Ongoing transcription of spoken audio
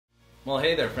Well,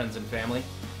 hey there, friends and family.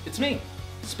 It's me,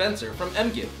 Spencer from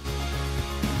MGG.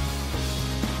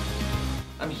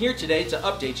 I'm here today to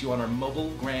update you on our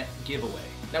mobile grant giveaway.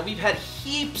 Now, we've had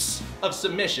heaps of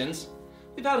submissions.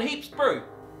 We've had heaps, bro.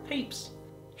 Heaps.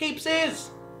 Heaps is.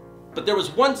 But there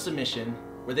was one submission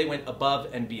where they went above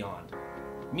and beyond.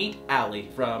 Meet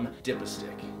Allie from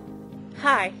Dip-a-Stick.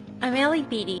 Hi, I'm Allie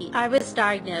Beatty. I was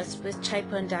diagnosed with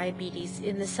type 1 diabetes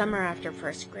in the summer after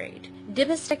first grade.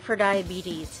 Dip-a-Stick for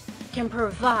Diabetes can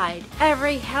provide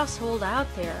every household out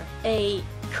there a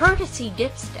courtesy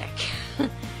dipstick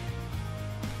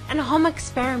and a home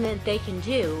experiment they can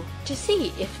do to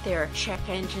see if their check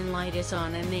engine light is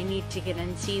on and they need to get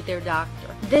and see their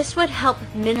doctor. This would help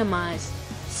minimize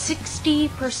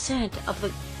 60% of the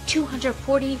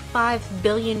 $245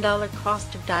 billion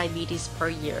cost of diabetes per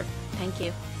year. Thank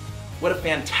you. What a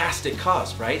fantastic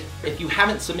cause, right? If you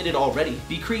haven't submitted already,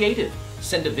 be creative.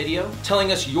 Send a video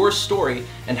telling us your story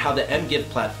and how the MGG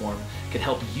platform can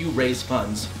help you raise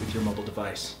funds with your mobile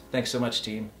device. Thanks so much,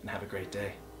 team, and have a great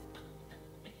day.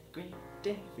 Great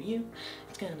day for you.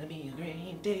 It's gonna be a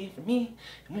great day for me.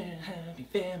 And we're a happy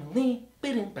family.